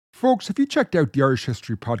Folks, have you checked out the Irish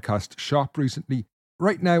History Podcast shop recently?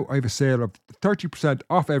 Right now, I have a sale of 30%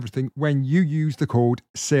 off everything when you use the code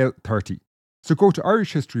SALE30. So go to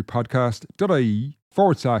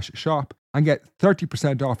irishhistorypodcast.ie/shop and get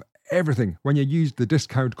 30% off everything when you use the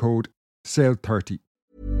discount code SALE30.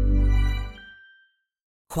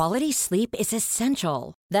 Quality sleep is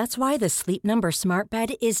essential. That's why the Sleep Number Smart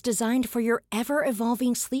Bed is designed for your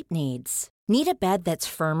ever-evolving sleep needs. Need a bed that's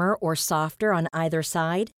firmer or softer on either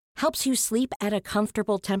side? Helps you sleep at a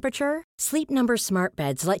comfortable temperature? Sleep Number Smart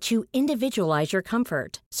Beds let you individualize your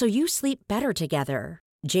comfort, so you sleep better together.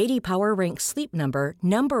 J.D. Power ranks Sleep Number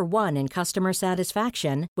number 1 in customer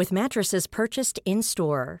satisfaction with mattresses purchased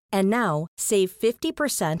in-store. And now, save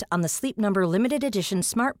 50% on the Sleep Number Limited Edition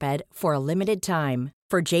Smart Bed for a limited time.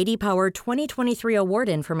 For J.D. Power 2023 award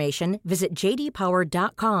information, visit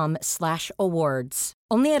jdpower.com/awards.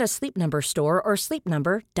 Only at a Sleep Number store or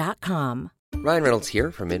sleepnumber.com. Ryan Reynolds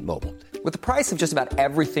here from Mint Mobile. With the price of just about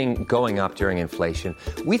everything going up during inflation,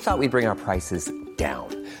 we thought we'd bring our prices down.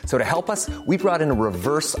 So to help us, we brought in a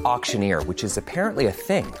reverse auctioneer, which is apparently a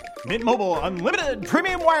thing. Mint Mobile Unlimited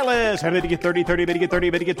Premium Wireless. How to get 30, 30, how to get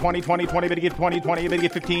 30, how to get 20, 20, 20, how to get 20, 20, how to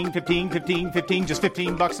get 15, 15, 15, 15, just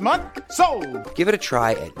 $15 a month? Sold! Give it a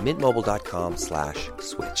try at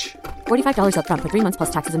mintmobile.com/switch. $45 up front for 3 months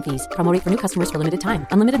plus taxes and fees. Promo rate for new customers for limited time.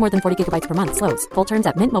 Unlimited more than 40 gigabytes per month. Slows full terms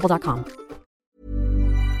at mintmobile.com.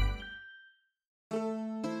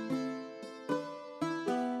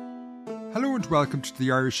 Hello and welcome to the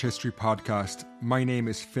Irish History Podcast. My name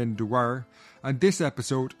is Finn Dwyer, and this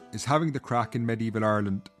episode is having the crack in medieval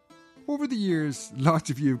Ireland. Over the years, lots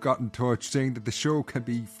of you have got in touch saying that the show can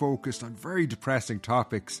be focused on very depressing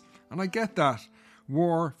topics, and I get that.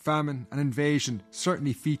 War, famine and invasion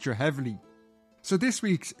certainly feature heavily. So this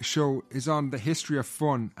week's show is on the history of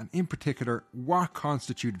fun, and in particular, what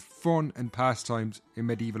constituted fun and pastimes in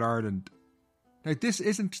medieval Ireland. Now, this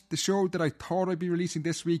isn't the show that I thought I'd be releasing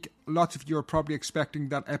this week. Lots of you are probably expecting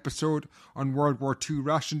that episode on World War II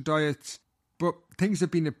ration diets, but things have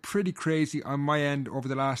been pretty crazy on my end over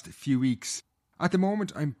the last few weeks. At the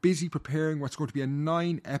moment, I'm busy preparing what's going to be a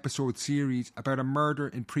 9-episode series about a murder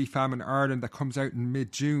in pre-famine Ireland that comes out in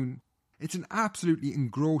mid-June. It's an absolutely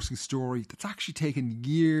engrossing story that's actually taken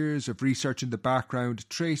years of research in the background,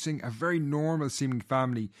 tracing a very normal-seeming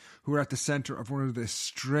family who are at the centre of one of the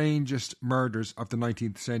strangest murders of the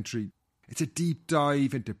 19th century. It's a deep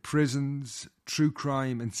dive into prisons, true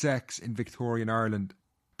crime and sex in Victorian Ireland.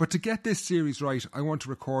 But to get this series right, I want to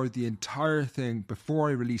record the entire thing before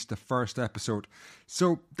I release the first episode.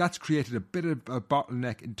 So that's created a bit of a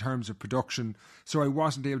bottleneck in terms of production, so I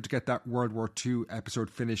wasn't able to get that World War II episode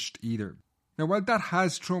finished either. Now, while that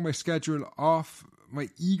has thrown my schedule off, my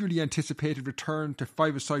eagerly anticipated return to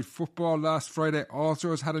five-a-side football last Friday also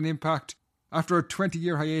has had an impact. After a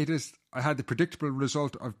 20-year hiatus, I had the predictable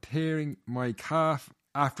result of tearing my calf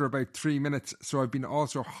after about 3 minutes, so I've been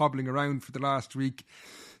also hobbling around for the last week.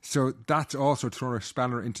 So that's also thrown a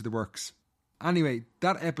spanner into the works. Anyway,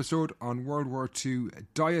 that episode on World War II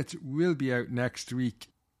diet will be out next week.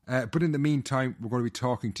 But in the meantime, we're going to be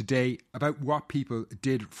talking today about what people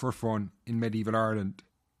did for fun in medieval Ireland.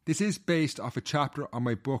 This is based off a chapter on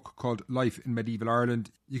my book called Life in Medieval Ireland.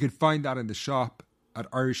 You can find that in the shop at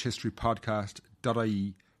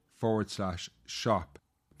irishhistorypodcast.ie/shop.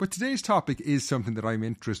 But today's topic is something that I'm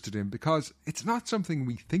interested in because it's not something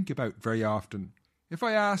we think about very often. If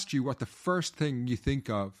I asked you what the first thing you think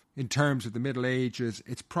of in terms of the Middle Ages,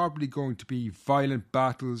 it's probably going to be violent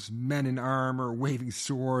battles, men in armour, waving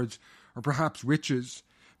swords, or perhaps witches.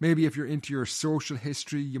 Maybe if you're into your social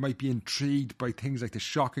history, you might be intrigued by things like the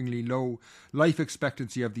shockingly low life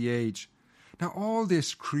expectancy of the age. Now, all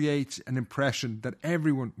this creates an impression that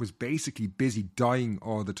everyone was basically busy dying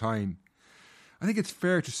all the time. I think it's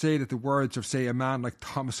fair to say that the words of, say, a man like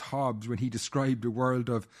Thomas Hobbes when he described a world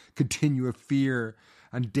of continual fear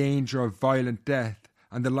and danger of violent death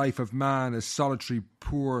and the life of man as solitary,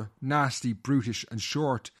 poor, nasty, brutish and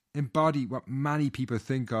short embody what many people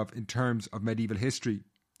think of in terms of medieval history.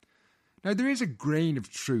 Now, there is a grain of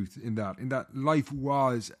truth in that life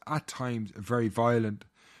was, at times, very violent.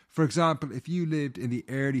 For example, if you lived in the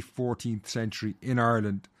early 14th century in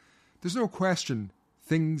Ireland, there's no question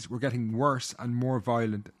things were getting worse and more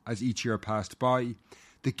violent as each year passed by.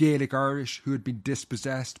 The Gaelic Irish, who had been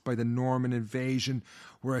dispossessed by the Norman invasion,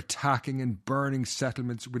 were attacking and burning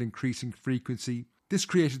settlements with increasing frequency. This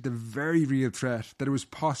created the very real threat that it was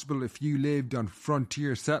possible if you lived on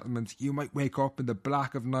frontier settlements, you might wake up in the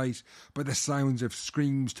black of night by the sounds of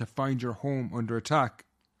screams to find your home under attack.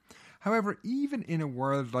 However, even in a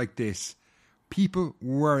world like this, people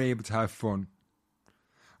were able to have fun.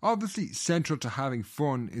 Obviously, central to having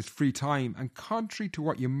fun is free time, and contrary to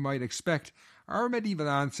what you might expect, our medieval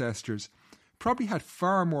ancestors probably had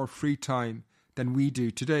far more free time than we do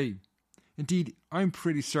today. Indeed, I'm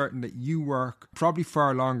pretty certain that you work probably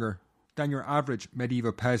far longer than your average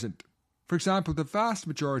medieval peasant. For example, the vast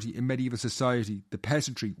majority in medieval society, the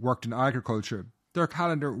peasantry, worked in agriculture. Their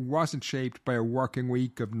calendar wasn't shaped by a working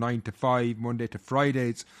week of 9 to 5, Monday to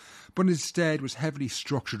Fridays, but instead was heavily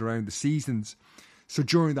structured around the seasons. So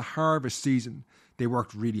during the harvest season, they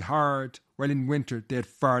worked really hard, while in winter they had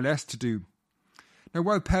far less to do. Now,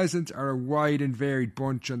 while peasants are a wide and varied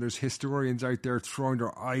bunch, and there's historians out there throwing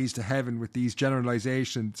their eyes to heaven with these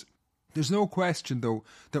generalisations, there's no question, though,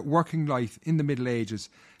 that working life in the Middle Ages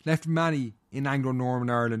left many in Anglo-Norman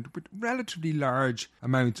Ireland with relatively large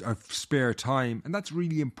amounts of spare time, and that's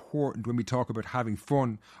really important when we talk about having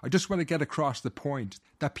fun. I just want to get across the point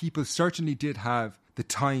that people certainly did have the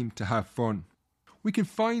time to have fun. We can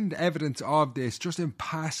find evidence of this just in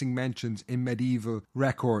passing mentions in medieval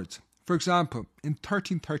records. For example, in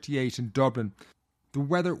 1338 in Dublin, the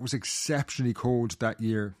weather was exceptionally cold that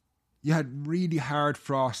year. You had really hard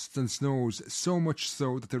frosts and snows, so much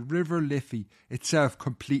so that the River Liffey itself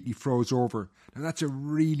completely froze over. Now that's a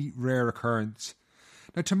really rare occurrence.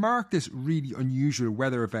 Now, to mark this really unusual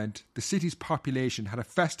weather event, the city's population had a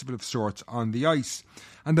festival of sorts on the ice,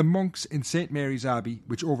 and the monks in St Mary's Abbey,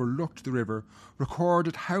 which overlooked the river,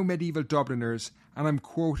 recorded how medieval Dubliners, and I'm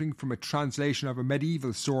quoting from a translation of a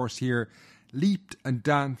medieval source here, leaped and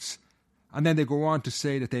danced, and then they go on to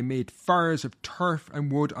say that they made fires of turf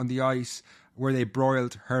and wood on the ice where they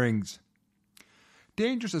broiled herrings.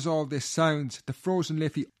 Dangerous as all this sounds, the frozen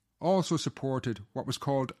Liffey also supported what was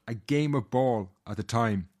called a game of ball at the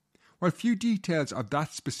time. While few details of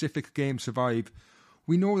that specific game survive,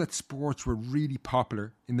 we know that sports were really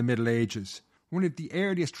popular in the Middle Ages. One of the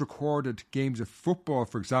earliest recorded games of football,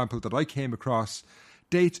 for example, that I came across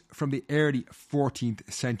dates from the early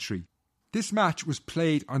 14th century. This match was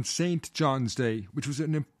played on St. John's Day, which was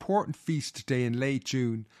an important feast day in late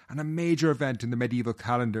June and a major event in the medieval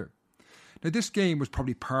calendar. Now, this game was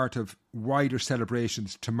probably part of wider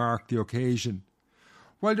celebrations to mark the occasion.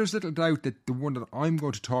 While there's little doubt that the one that I'm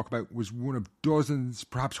going to talk about was one of dozens,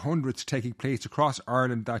 perhaps hundreds, taking place across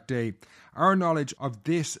Ireland that day, our knowledge of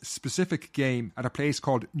this specific game at a place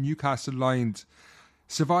called Newcastle Lions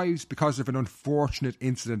survives because of an unfortunate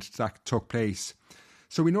incident that took place.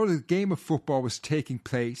 So we know that the game of football was taking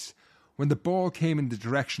place when the ball came in the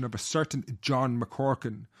direction of a certain John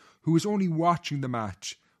McCorkin, who was only watching the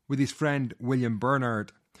match with his friend William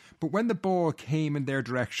Bernard. But when the ball came in their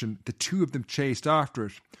direction, the two of them chased after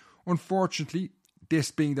it. Unfortunately,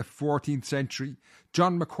 this being the 14th century,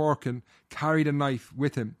 John McCorkin carried a knife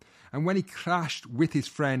with him, and when he clashed with his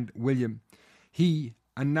friend William, he,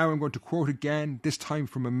 and now I'm going to quote again, this time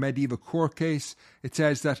from a medieval court case, it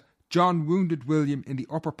says that John wounded William in the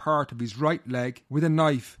upper part of his right leg with a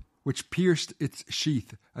knife which pierced its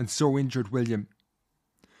sheath and so injured William.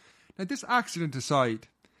 Now, this accident aside,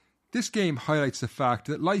 this game highlights the fact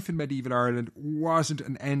that life in medieval Ireland wasn't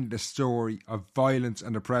an endless story of violence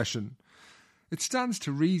and oppression. It stands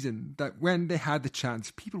to reason that when they had the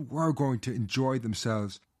chance, people were going to enjoy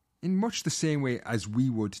themselves in much the same way as we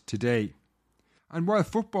would today. And while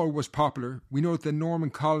football was popular, we know that the Norman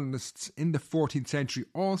colonists in the 14th century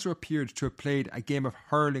also appeared to have played a game of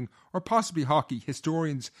hurling or possibly hockey.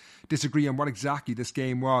 Historians disagree on what exactly this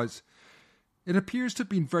game was. It appears to have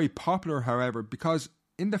been very popular, however, because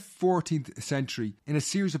in the 14th century, in a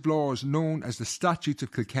series of laws known as the Statutes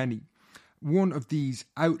of Kilkenny, one of these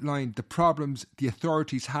outlined the problems the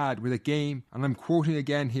authorities had with a game, and I'm quoting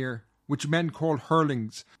again here, which men called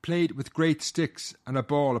hurlings, played with great sticks and a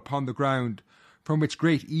ball upon the ground, from which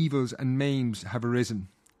great evils and maims have arisen.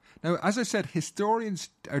 Now, as I said, historians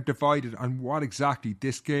are divided on what exactly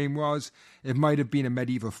this game was. It might have been a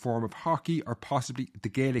medieval form of hockey or possibly the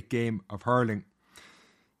Gaelic game of hurling.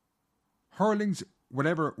 Hurlings,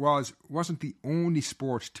 whatever it was, wasn't the only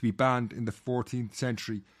sport to be banned in the 14th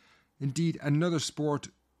century. Indeed, another sport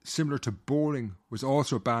similar to bowling was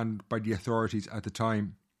also banned by the authorities at the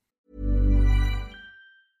time.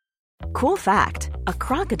 Cool fact, a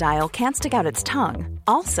crocodile can't stick out its tongue.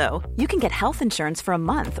 Also, you can get health insurance for a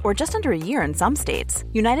month or just under a year in some states.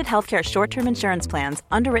 United Healthcare short-term insurance plans,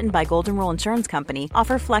 underwritten by Golden Rule Insurance Company,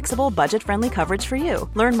 offer flexible, budget-friendly coverage for you.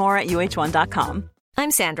 Learn more at UH1.com.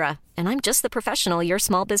 I'm Sandra, and I'm just the professional your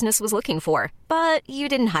small business was looking for. But you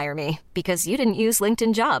didn't hire me because you didn't use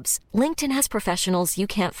LinkedIn Jobs. LinkedIn has professionals you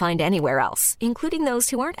can't find anywhere else, including those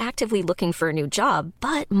who aren't actively looking for a new job,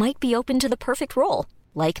 but might be open to the perfect role,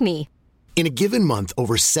 like me. In a given month,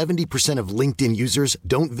 over 70% of LinkedIn users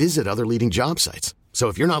don't visit other leading job sites. So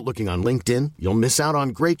if you're not looking on LinkedIn, you'll miss out on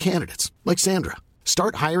great candidates like Sandra.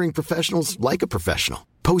 Start hiring professionals like a professional.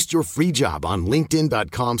 Post your free job on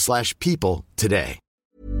linkedin.com/people today.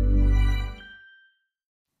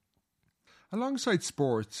 Alongside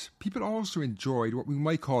sports, people also enjoyed what we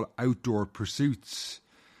might call outdoor pursuits.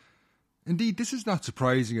 Indeed, this is not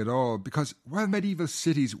surprising at all, because while medieval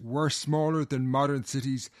cities were smaller than modern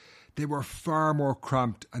cities, they were far more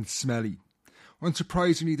cramped and smelly.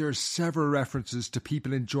 Unsurprisingly, there are several references to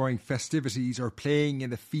people enjoying festivities or playing in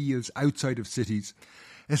the fields outside of cities,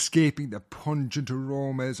 escaping the pungent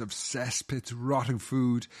aromas of cesspits, rotting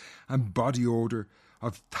food and body odour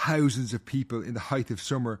of thousands of people in the height of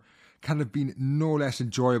summer can have been no less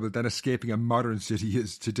enjoyable than escaping a modern city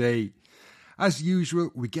is today. As usual,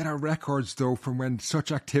 we get our records though from when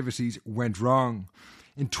such activities went wrong.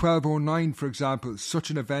 In 1209, for example, such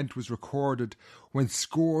an event was recorded when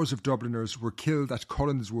scores of Dubliners were killed at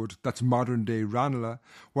Cullinswood, that's modern-day Ranelagh,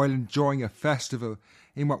 while enjoying a festival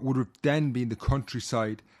in what would have then been the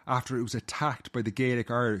countryside after it was attacked by the Gaelic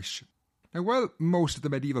Irish. Now, while most of the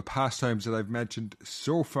medieval pastimes that I've mentioned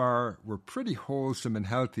so far were pretty wholesome and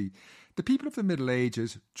healthy, the people of the Middle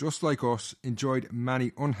Ages, just like us, enjoyed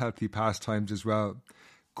many unhealthy pastimes as well.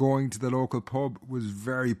 Going to the local pub was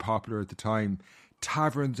very popular at the time.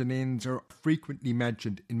 Taverns and inns are frequently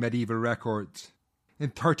mentioned in medieval records.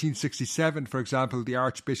 In 1367, for example, the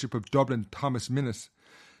Archbishop of Dublin, Thomas Minnis,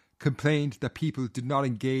 complained that people did not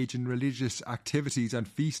engage in religious activities on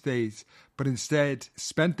feast days, but instead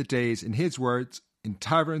spent the days, in his words, in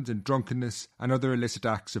taverns and drunkenness and other illicit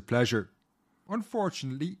acts of pleasure.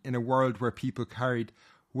 Unfortunately, in a world where people carried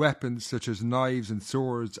weapons such as knives and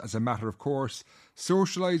swords as a matter of course,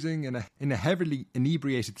 socialising in a heavily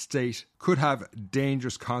inebriated state could have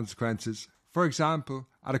dangerous consequences. For example,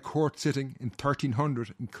 at a court sitting in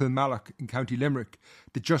 1300 in Kilmallock in County Limerick,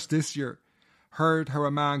 the Justiciar heard how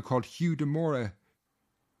a man called Hugh de Mora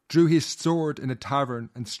drew his sword in a tavern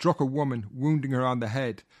and struck a woman, wounding her on the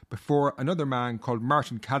head, before another man called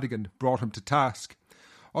Martin Cadigan brought him to task.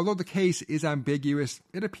 Although the case is ambiguous,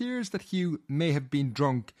 it appears that Hugh may have been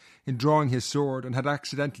drunk in drawing his sword and had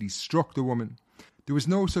accidentally struck the woman. There was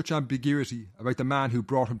no such ambiguity about the man who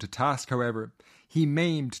brought him to task, however. He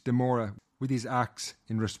maimed de Mora with his axe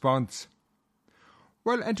in response.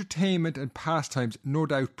 While entertainment and pastimes no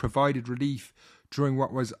doubt provided relief during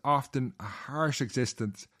what was often a harsh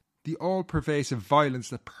existence, the all-pervasive violence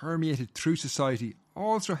that permeated through society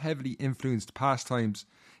also heavily influenced pastimes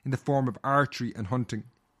in the form of archery and hunting.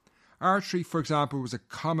 Archery, for example, was a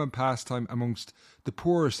common pastime amongst the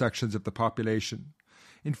poorer sections of the population.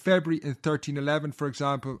 In February in 1311, for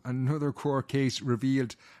example, another court case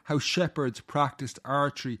revealed how shepherds practised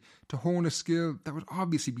archery to hone a skill that would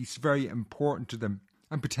obviously be very important to them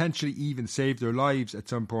and potentially even save their lives at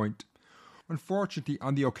some point. Unfortunately,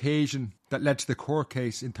 on the occasion that led to the court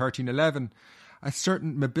case in 1311, a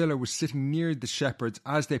certain Mabilla was sitting near the shepherds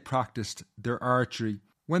as they practised their archery.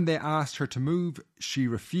 When they asked her to move, she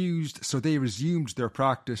refused, so they resumed their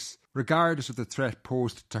practice, regardless of the threat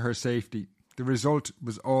posed to her safety. The result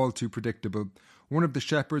was all too predictable. One of the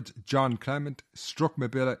shepherds, John Clement, struck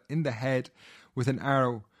Mabilla in the head with an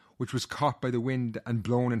arrow, which was caught by the wind and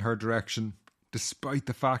blown in her direction. Despite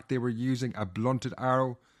the fact they were using a blunted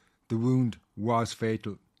arrow, the wound was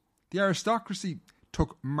fatal. The aristocracy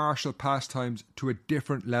took martial pastimes to a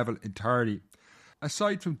different level entirely.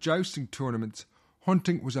 Aside from jousting tournaments,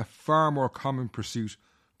 hunting was a far more common pursuit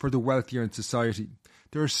for the wealthier in society.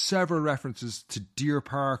 There are several references to deer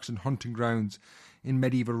parks and hunting grounds in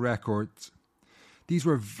medieval records. These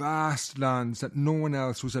were vast lands that no one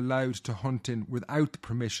else was allowed to hunt in without the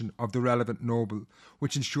permission of the relevant noble,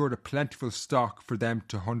 which ensured a plentiful stock for them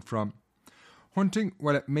to hunt from. Hunting,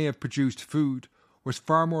 while it may have produced food, was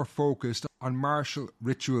far more focused on martial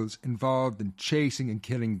rituals involved in chasing and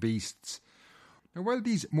killing beasts. Now, while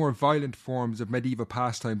these more violent forms of medieval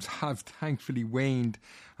pastimes have thankfully waned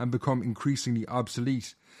and become increasingly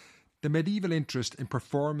obsolete, the medieval interest in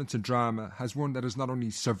performance and drama has one that has not only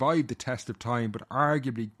survived the test of time but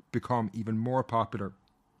arguably become even more popular.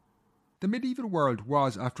 The medieval world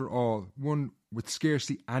was, after all, one with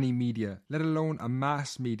scarcely any media, let alone a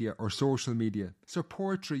mass media or social media, so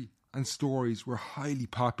poetry and stories were highly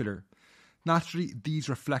popular. Naturally, these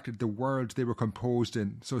reflected the world they were composed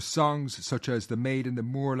in, so songs such as The Maid in the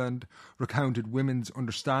Moorland recounted women's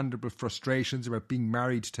understandable frustrations about being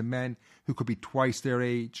married to men who could be twice their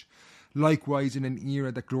age. Likewise, in an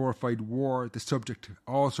era that glorified war, the subject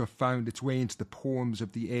also found its way into the poems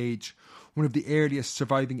of the age. One of the earliest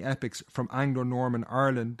surviving epics from Anglo-Norman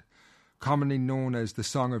Ireland, commonly known as the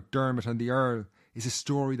Song of Dermot and the Earl, is a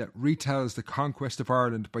story that retells the conquest of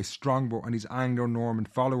Ireland by Strongbow and his Anglo-Norman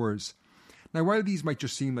followers. Now, while these might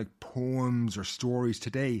just seem like poems or stories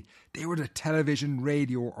today, they were the television,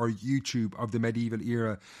 radio or YouTube of the medieval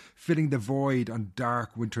era, filling the void on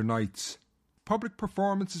dark winter nights. Public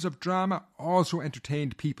performances of drama also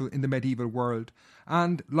entertained people in the medieval world,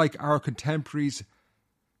 and, like our contemporaries,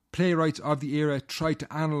 playwrights of the era tried to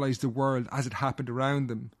analyse the world as it happened around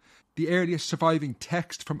them. The earliest surviving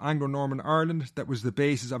text from Anglo-Norman Ireland that was the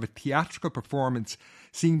basis of a theatrical performance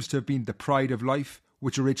seems to have been The Pride of Life,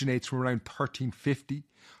 which originates from around 1350,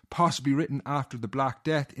 possibly written after the Black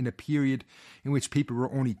Death in a period in which people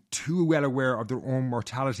were only too well aware of their own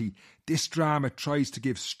mortality. This drama tries to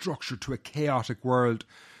give structure to a chaotic world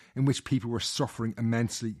in which people were suffering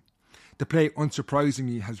immensely. The play,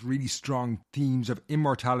 unsurprisingly, has really strong themes of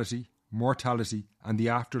immortality, mortality and the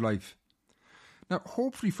afterlife. Now,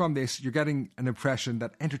 hopefully from this you're getting an impression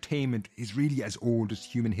that entertainment is really as old as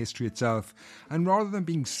human history itself, and rather than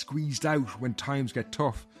being squeezed out when times get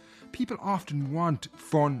tough, people often want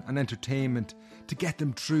fun and entertainment to get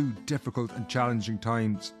them through difficult and challenging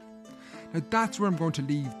times. Now that's where I'm going to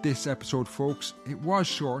leave this episode, folks. It was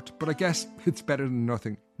short, but I guess it's better than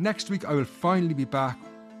nothing. Next week I will finally be back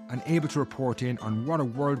and able to report in on what a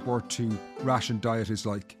World War II ration diet is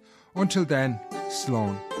like. Until then,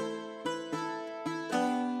 Slán.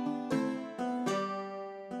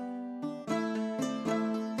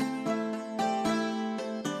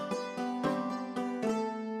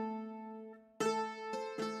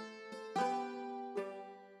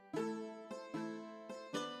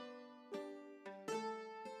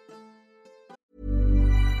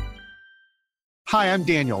 Hi, I'm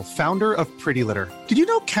Daniel, founder of Pretty Litter. Did you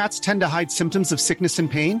know cats tend to hide symptoms of sickness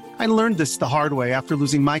and pain? I learned this the hard way after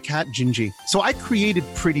losing my cat, Gingy. So I created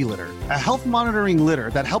Pretty Litter, a health monitoring litter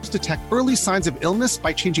that helps detect early signs of illness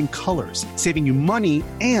by changing colors, saving you money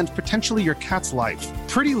and potentially your cat's life.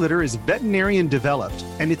 Pretty Litter is veterinarian developed,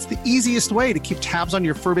 and it's the easiest way to keep tabs on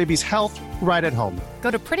your fur baby's health right at home.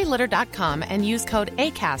 Go to prettylitter.com and use code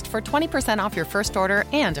ACAST for 20% off your first order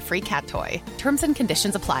and a free cat toy. Terms and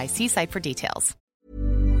conditions apply. See site for details.